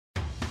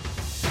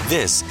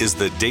This is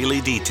the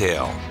Daily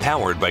Detail,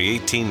 powered by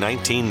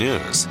 1819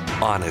 News.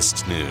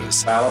 Honest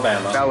news.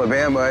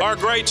 Alabama. Our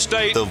great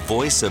state. The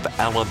voice of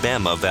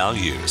Alabama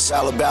values.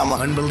 Alabama.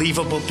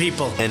 Unbelievable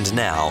people. And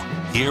now,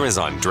 here is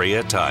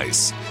Andrea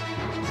Tice.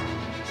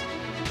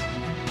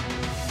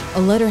 A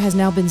letter has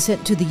now been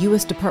sent to the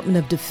U.S. Department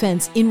of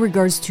Defense in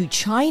regards to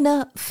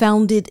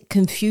China-founded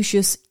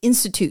Confucius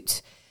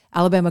Institute.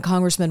 Alabama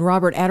Congressman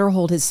Robert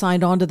Aderholt has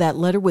signed on to that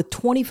letter with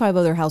 25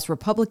 other House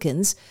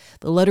Republicans.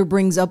 The letter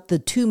brings up the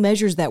two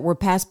measures that were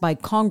passed by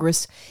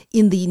Congress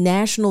in the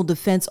National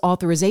Defense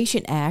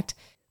Authorization Act.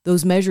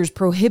 Those measures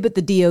prohibit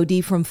the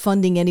DoD from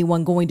funding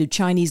anyone going to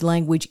Chinese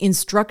language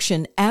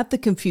instruction at the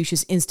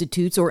Confucius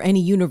Institutes or any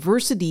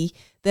university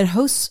that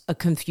hosts a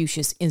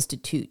Confucius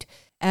Institute.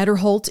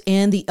 Aderholt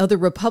and the other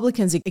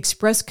Republicans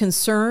expressed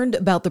concern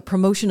about the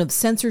promotion of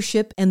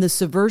censorship and the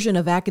subversion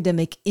of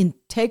academic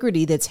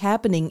integrity that's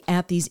happening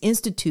at these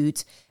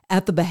institutes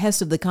at the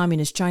behest of the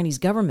Communist Chinese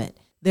government.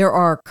 There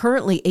are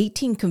currently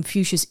 18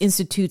 Confucius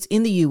Institutes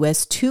in the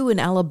U.S., 2 in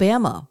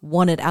Alabama,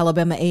 one at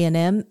Alabama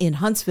A&M in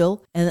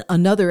Huntsville and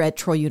another at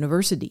Troy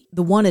University.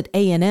 The one at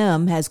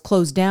A&M has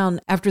closed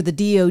down after the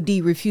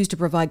DoD refused to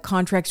provide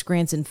contracts,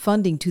 grants, and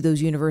funding to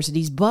those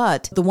universities,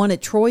 but the one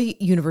at Troy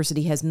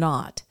University has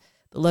not.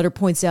 The letter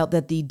points out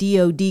that the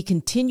DoD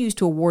continues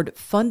to award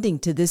funding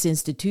to this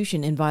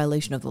institution in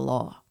violation of the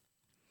law.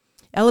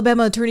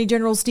 Alabama Attorney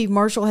General Steve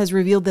Marshall has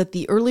revealed that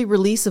the early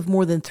release of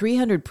more than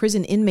 300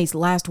 prison inmates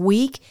last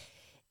week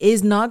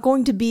is not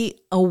going to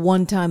be a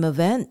one-time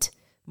event.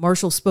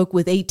 Marshall spoke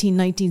with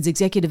 1819's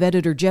executive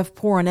editor Jeff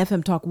Poore on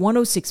FM Talk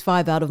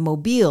 106.5 out of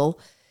Mobile.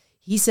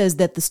 He says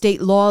that the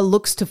state law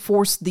looks to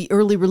force the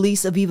early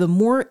release of even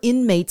more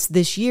inmates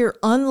this year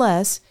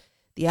unless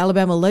the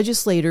Alabama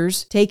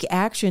legislators take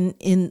action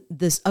in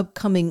this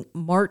upcoming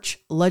March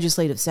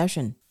legislative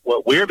session.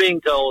 What we're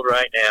being told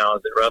right now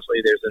is that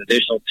roughly there's an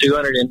additional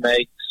 200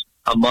 inmates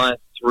a month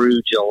through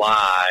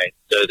July,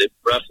 so that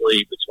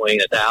roughly between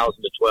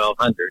 1,000 to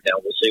 1,200. Now,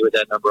 we'll see what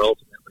that number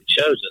ultimately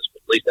shows us,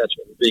 but at least that's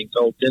what we're being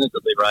told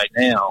tentatively right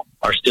now,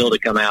 are still to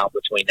come out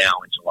between now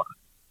and July.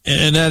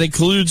 And that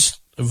includes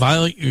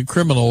violent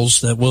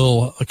criminals that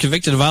will,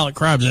 convicted of violent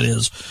crimes,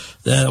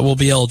 that will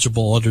be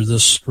eligible under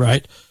this,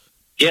 right?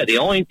 Yeah, the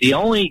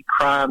only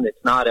crime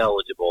that's not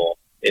eligible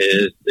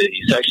is the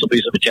sexual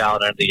abuse of a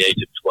child under the age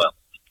of 12.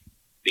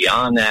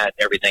 Beyond that,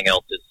 everything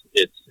else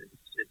is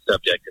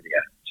subject to the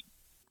act.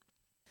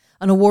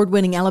 An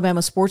award-winning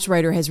Alabama sports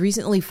writer has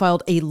recently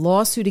filed a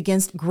lawsuit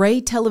against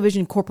Gray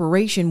Television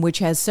Corporation, which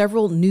has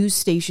several news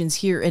stations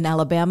here in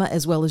Alabama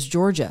as well as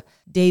Georgia.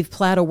 Dave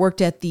Plata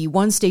worked at the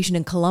one station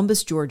in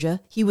Columbus, Georgia.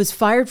 He was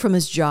fired from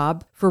his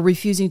job for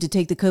refusing to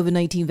take the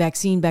COVID-19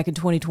 vaccine back in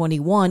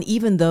 2021,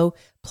 even though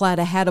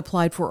Plata had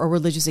applied for a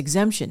religious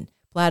exemption.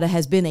 Plata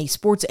has been a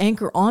sports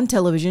anchor on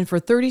television for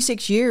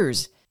 36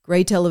 years.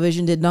 Gray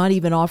Television did not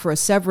even offer a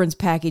severance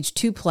package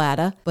to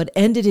Plata, but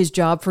ended his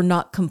job for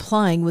not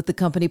complying with the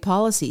company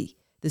policy.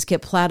 This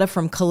kept Plata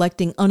from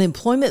collecting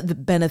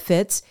unemployment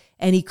benefits,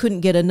 and he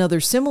couldn't get another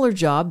similar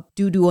job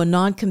due to a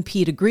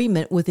non-compete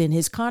agreement within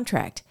his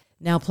contract.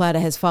 Now Plata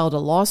has filed a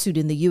lawsuit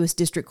in the U.S.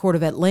 District Court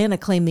of Atlanta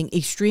claiming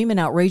extreme and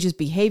outrageous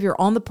behavior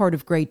on the part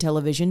of Gray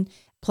Television.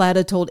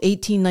 Plata told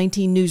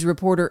 1819 News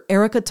reporter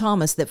Erica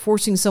Thomas that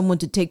forcing someone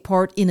to take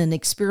part in an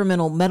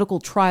experimental medical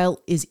trial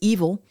is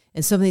evil,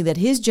 and something that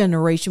his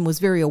generation was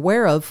very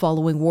aware of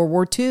following World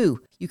War II.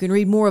 You can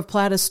read more of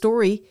Plata's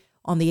story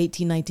on the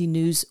 1819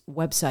 News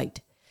website.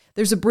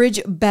 There's a bridge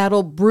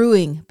battle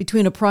brewing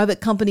between a private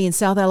company in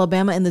South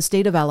Alabama and the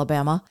state of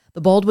Alabama.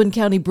 The Baldwin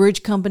County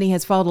Bridge Company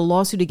has filed a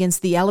lawsuit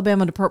against the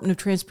Alabama Department of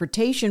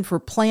Transportation for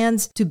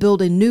plans to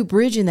build a new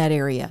bridge in that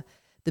area.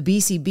 The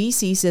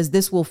BCBC says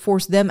this will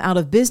force them out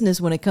of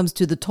business when it comes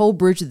to the toll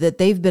bridge that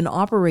they've been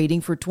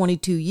operating for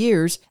 22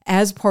 years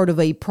as part of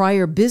a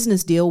prior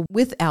business deal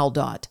with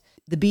AlDOT.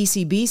 The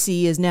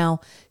BCBC is now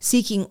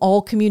seeking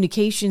all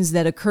communications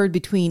that occurred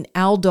between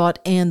AlDOT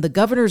and the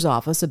governor's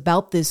office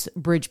about this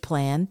bridge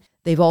plan.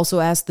 They've also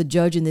asked the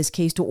judge in this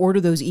case to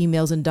order those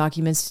emails and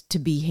documents to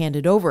be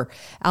handed over.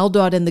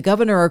 AlDOT and the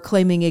governor are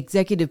claiming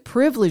executive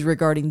privilege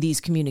regarding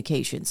these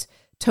communications.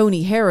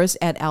 Tony Harris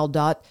at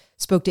AlDOT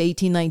spoke to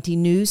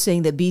 1819 News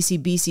saying that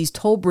BCBC's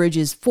toll bridge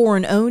is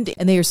foreign-owned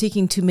and they are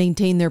seeking to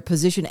maintain their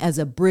position as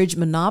a bridge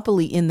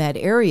monopoly in that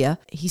area.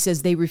 He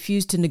says they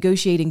refuse to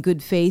negotiate in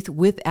good faith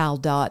with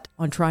AlDOT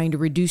on trying to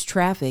reduce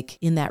traffic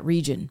in that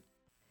region.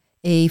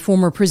 A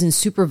former prison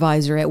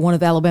supervisor at one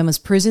of Alabama's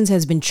prisons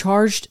has been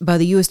charged by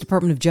the U.S.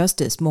 Department of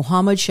Justice.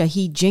 Mohammed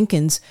Shahid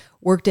Jenkins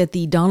worked at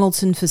the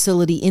Donaldson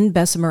facility in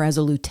Bessemer as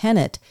a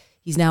lieutenant.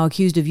 He's now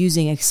accused of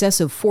using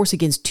excessive force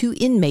against 2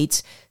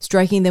 inmates,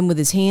 striking them with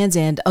his hands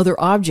and other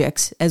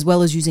objects, as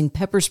well as using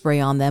pepper spray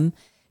on them.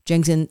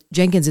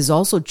 Jenkins is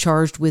also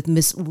charged with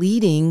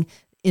misleading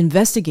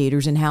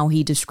investigators in how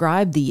he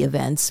described the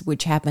events,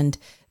 which happened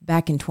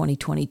back in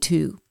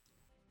 2022.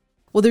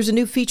 Well, there's a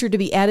new feature to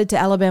be added to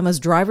Alabama's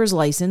driver's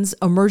license.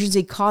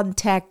 Emergency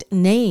contact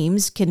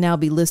names can now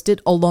be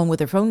listed along with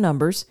their phone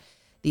numbers.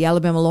 The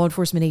Alabama Law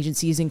Enforcement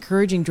Agency is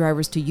encouraging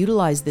drivers to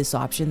utilize this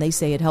option. They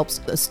say it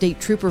helps a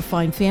state trooper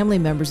find family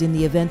members in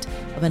the event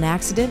of an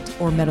accident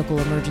or medical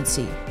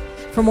emergency.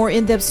 For more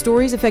in-depth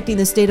stories affecting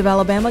the state of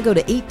Alabama, go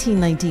to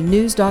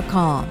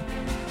 1819news.com.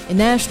 In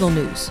national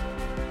news,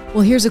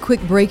 well, here's a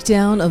quick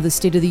breakdown of the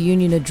State of the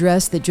Union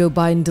address that Joe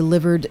Biden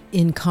delivered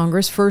in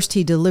Congress. First,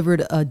 he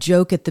delivered a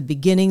joke at the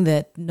beginning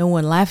that no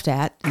one laughed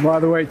at.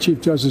 By the way,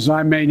 Chief Justice,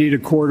 I may need a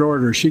court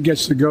order. She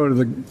gets to go to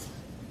the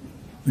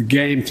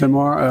game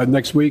tomorrow,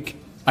 next week.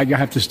 I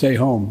have to stay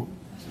home.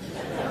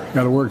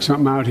 Got to work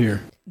something out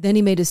here. Then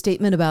he made a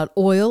statement about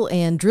oil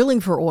and drilling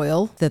for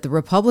oil that the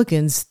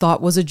Republicans thought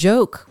was a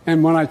joke.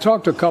 And when I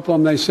talk to a couple of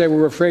them, they say,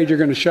 we're afraid you're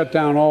going to shut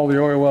down all the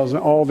oil wells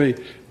and all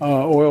the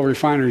oil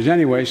refineries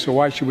anyway, so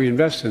why should we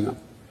invest in them?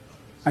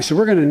 I said,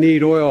 we're going to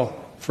need oil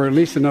for at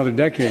least another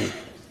decade.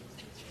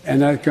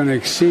 And that's going to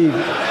exceed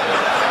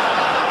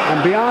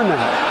and beyond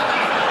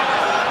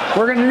that.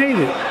 We're going to need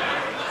it.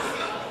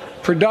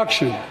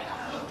 Production.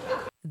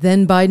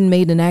 Then Biden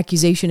made an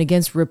accusation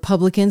against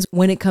Republicans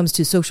when it comes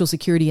to Social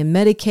Security and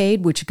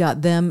Medicaid, which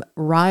got them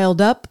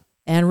riled up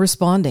and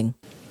responding.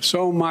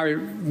 Some of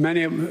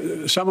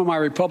my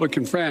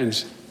Republican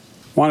friends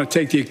want to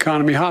take the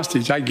economy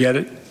hostage. I get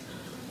it,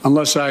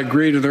 unless I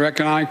agree to their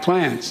economic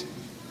plans.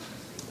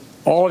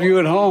 All of you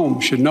at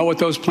home should know what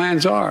those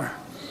plans are.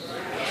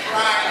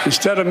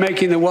 Instead of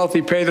making the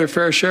wealthy pay their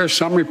fair share,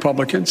 some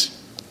Republicans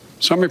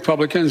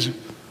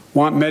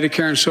want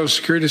Medicare and Social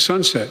Security to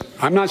sunset.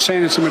 I'm not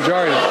saying it's a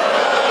majority.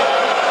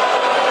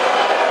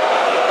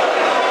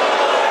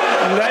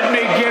 Let me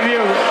give you,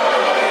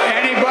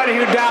 anybody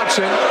who doubts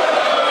it,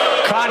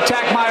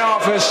 contact my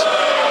office.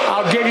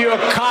 I'll give you a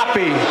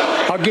copy.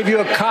 I'll give you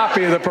a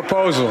copy of the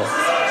proposal.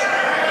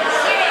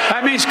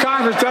 That means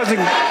Congress doesn't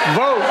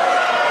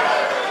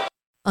vote.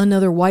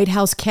 Another White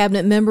House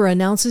cabinet member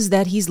announces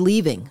that he's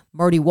leaving.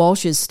 Marty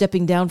Walsh is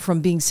stepping down from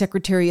being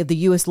Secretary of the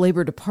U.S.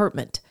 Labor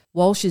Department.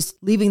 Walsh is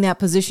leaving that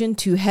position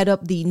to head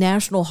up the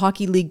National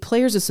Hockey League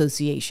Players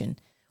Association.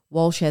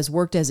 Walsh has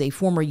worked as a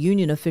former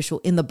union official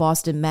in the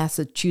Boston,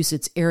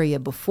 Massachusetts area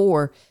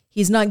before.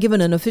 He's not given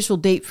an official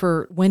date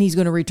for when he's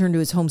going to return to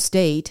his home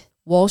state.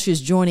 Walsh is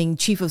joining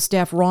Chief of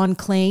Staff Ron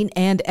Klain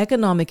and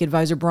Economic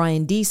Advisor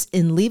Brian Deese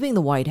in leaving the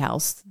White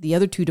House. The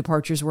other two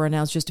departures were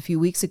announced just a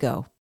few weeks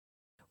ago.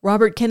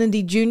 Robert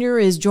Kennedy Jr.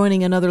 is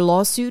joining another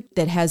lawsuit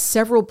that has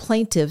several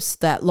plaintiffs.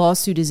 That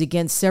lawsuit is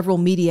against several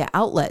media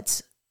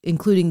outlets,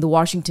 including the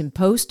Washington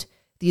Post,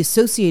 the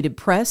Associated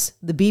Press,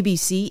 the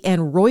BBC,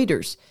 and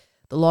Reuters.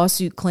 The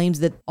lawsuit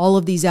claims that all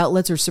of these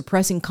outlets are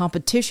suppressing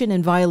competition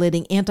and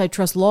violating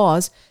antitrust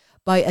laws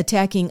by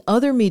attacking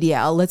other media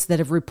outlets that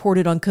have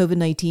reported on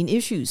COVID-19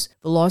 issues.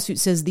 The lawsuit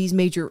says these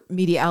major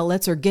media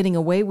outlets are getting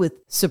away with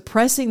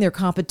suppressing their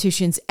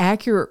competition's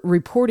accurate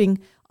reporting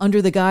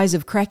under the guise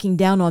of cracking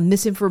down on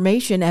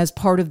misinformation as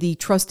part of the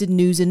Trusted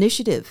News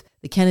Initiative.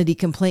 The Kennedy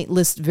complaint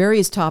lists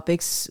various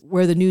topics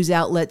where the news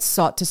outlets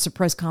sought to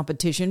suppress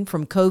competition,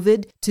 from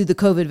COVID to the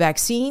COVID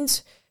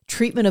vaccines,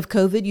 treatment of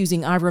COVID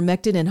using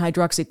ivermectin and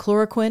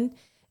hydroxychloroquine,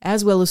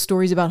 as well as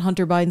stories about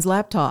Hunter Biden's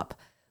laptop.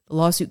 The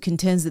lawsuit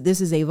contends that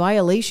this is a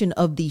violation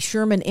of the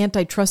Sherman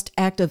Antitrust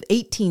Act of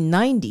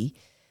 1890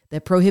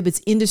 that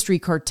prohibits industry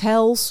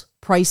cartels,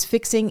 price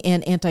fixing,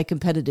 and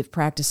anti-competitive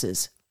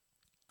practices.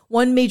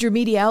 One major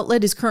media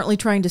outlet is currently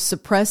trying to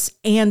suppress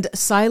and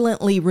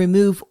silently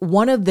remove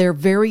one of their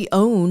very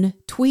own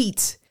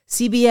tweets.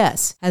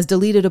 CBS has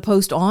deleted a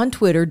post on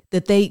Twitter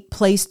that they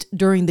placed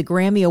during the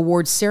Grammy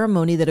Awards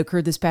ceremony that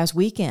occurred this past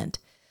weekend.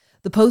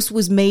 The post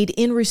was made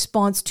in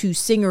response to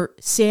singer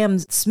Sam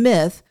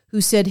Smith, who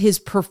said his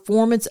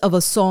performance of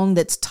a song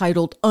that's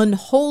titled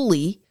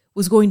Unholy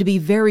was going to be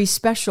very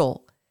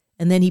special.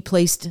 And then he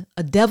placed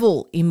a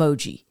devil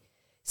emoji.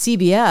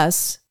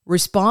 CBS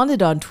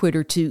responded on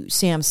Twitter to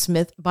Sam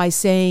Smith by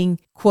saying,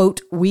 quote,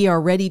 "We are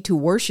ready to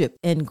worship,"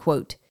 end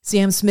quote.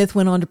 Sam Smith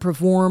went on to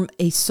perform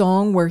a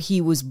song where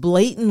he was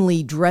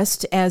blatantly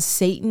dressed as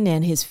Satan,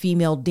 and his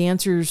female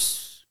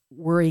dancers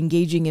were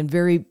engaging in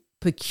very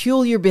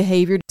peculiar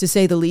behavior, to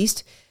say the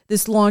least.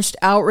 This launched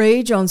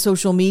outrage on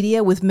social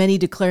media, with many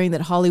declaring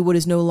that Hollywood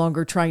is no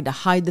longer trying to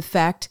hide the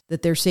fact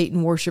that they're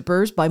Satan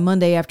worshipers. By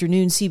Monday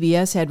afternoon,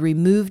 CBS had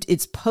removed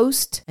its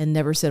post and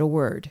never said a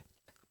word.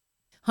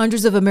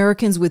 Hundreds of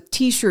Americans with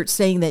T-shirts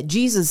saying that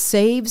Jesus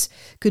saves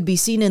could be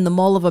seen in the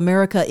Mall of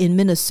America in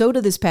Minnesota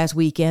this past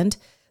weekend.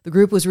 The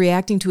group was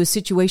reacting to a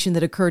situation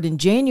that occurred in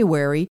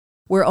January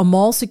where a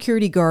mall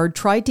security guard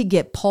tried to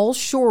get Paul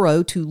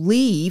Shoro to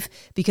leave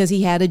because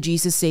he had a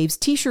Jesus Saves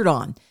T-shirt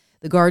on.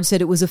 The guard said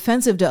it was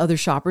offensive to other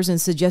shoppers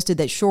and suggested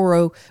that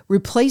Shoro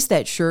replace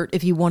that shirt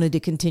if he wanted to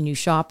continue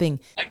shopping.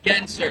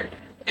 Again, sir,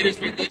 it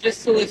is religious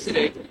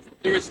soliciting.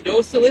 There is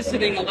no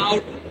soliciting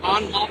allowed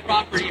on mall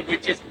property,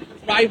 which is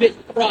private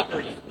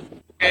property.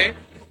 Okay?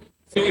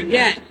 So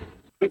again,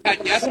 we've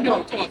had yes and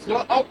no talks.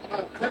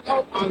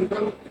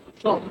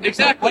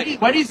 Exactly.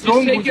 Why do you just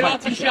take it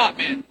out to shop,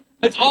 man?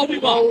 That's all we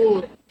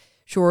want.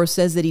 Shoro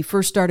says that he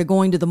first started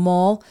going to the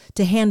mall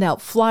to hand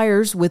out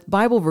flyers with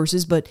Bible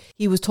verses, but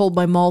he was told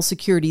by mall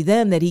security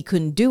then that he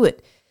couldn't do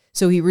it.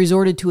 So he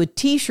resorted to a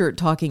T-shirt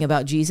talking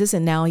about Jesus,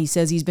 and now he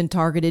says he's been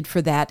targeted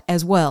for that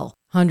as well.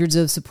 Hundreds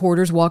of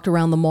supporters walked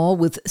around the mall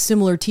with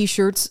similar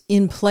T-shirts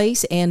in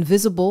place and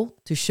visible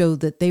to show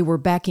that they were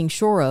backing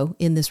Shoro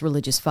in this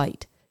religious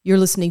fight. You're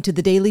listening to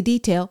The Daily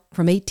Detail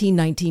from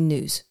 1819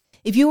 News.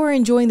 If you are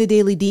enjoying The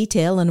Daily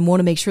Detail and want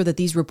to make sure that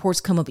these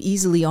reports come up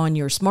easily on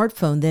your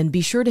smartphone, then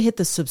be sure to hit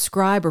the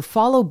subscribe or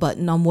follow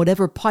button on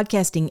whatever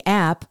podcasting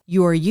app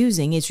you are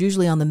using. It's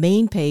usually on the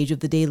main page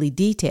of The Daily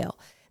Detail.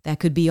 That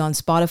could be on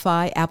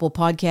Spotify, Apple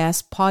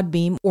Podcasts,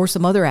 Podbeam, or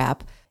some other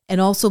app. And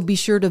also be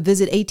sure to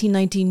visit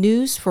 1819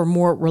 News for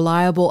more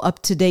reliable,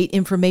 up-to-date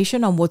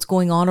information on what's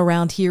going on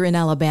around here in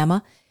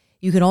Alabama.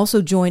 You can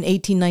also join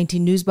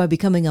 1819 News by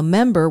becoming a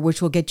member,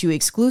 which will get you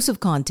exclusive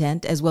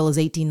content as well as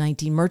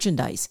 1819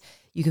 merchandise.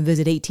 You can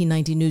visit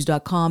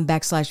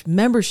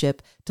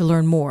 1819news.com/membership to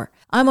learn more.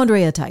 I'm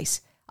Andrea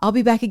Tice. I'll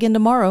be back again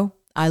tomorrow.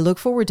 I look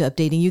forward to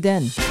updating you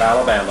then.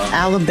 Alabama.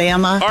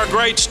 Alabama. Our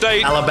great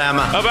state.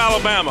 Alabama. Of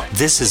Alabama.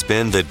 This has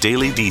been The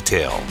Daily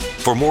Detail.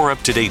 For more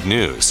up-to-date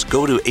news,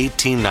 go to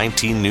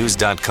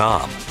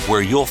 1819news.com,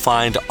 where you'll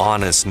find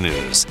honest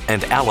news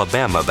and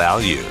Alabama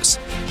values.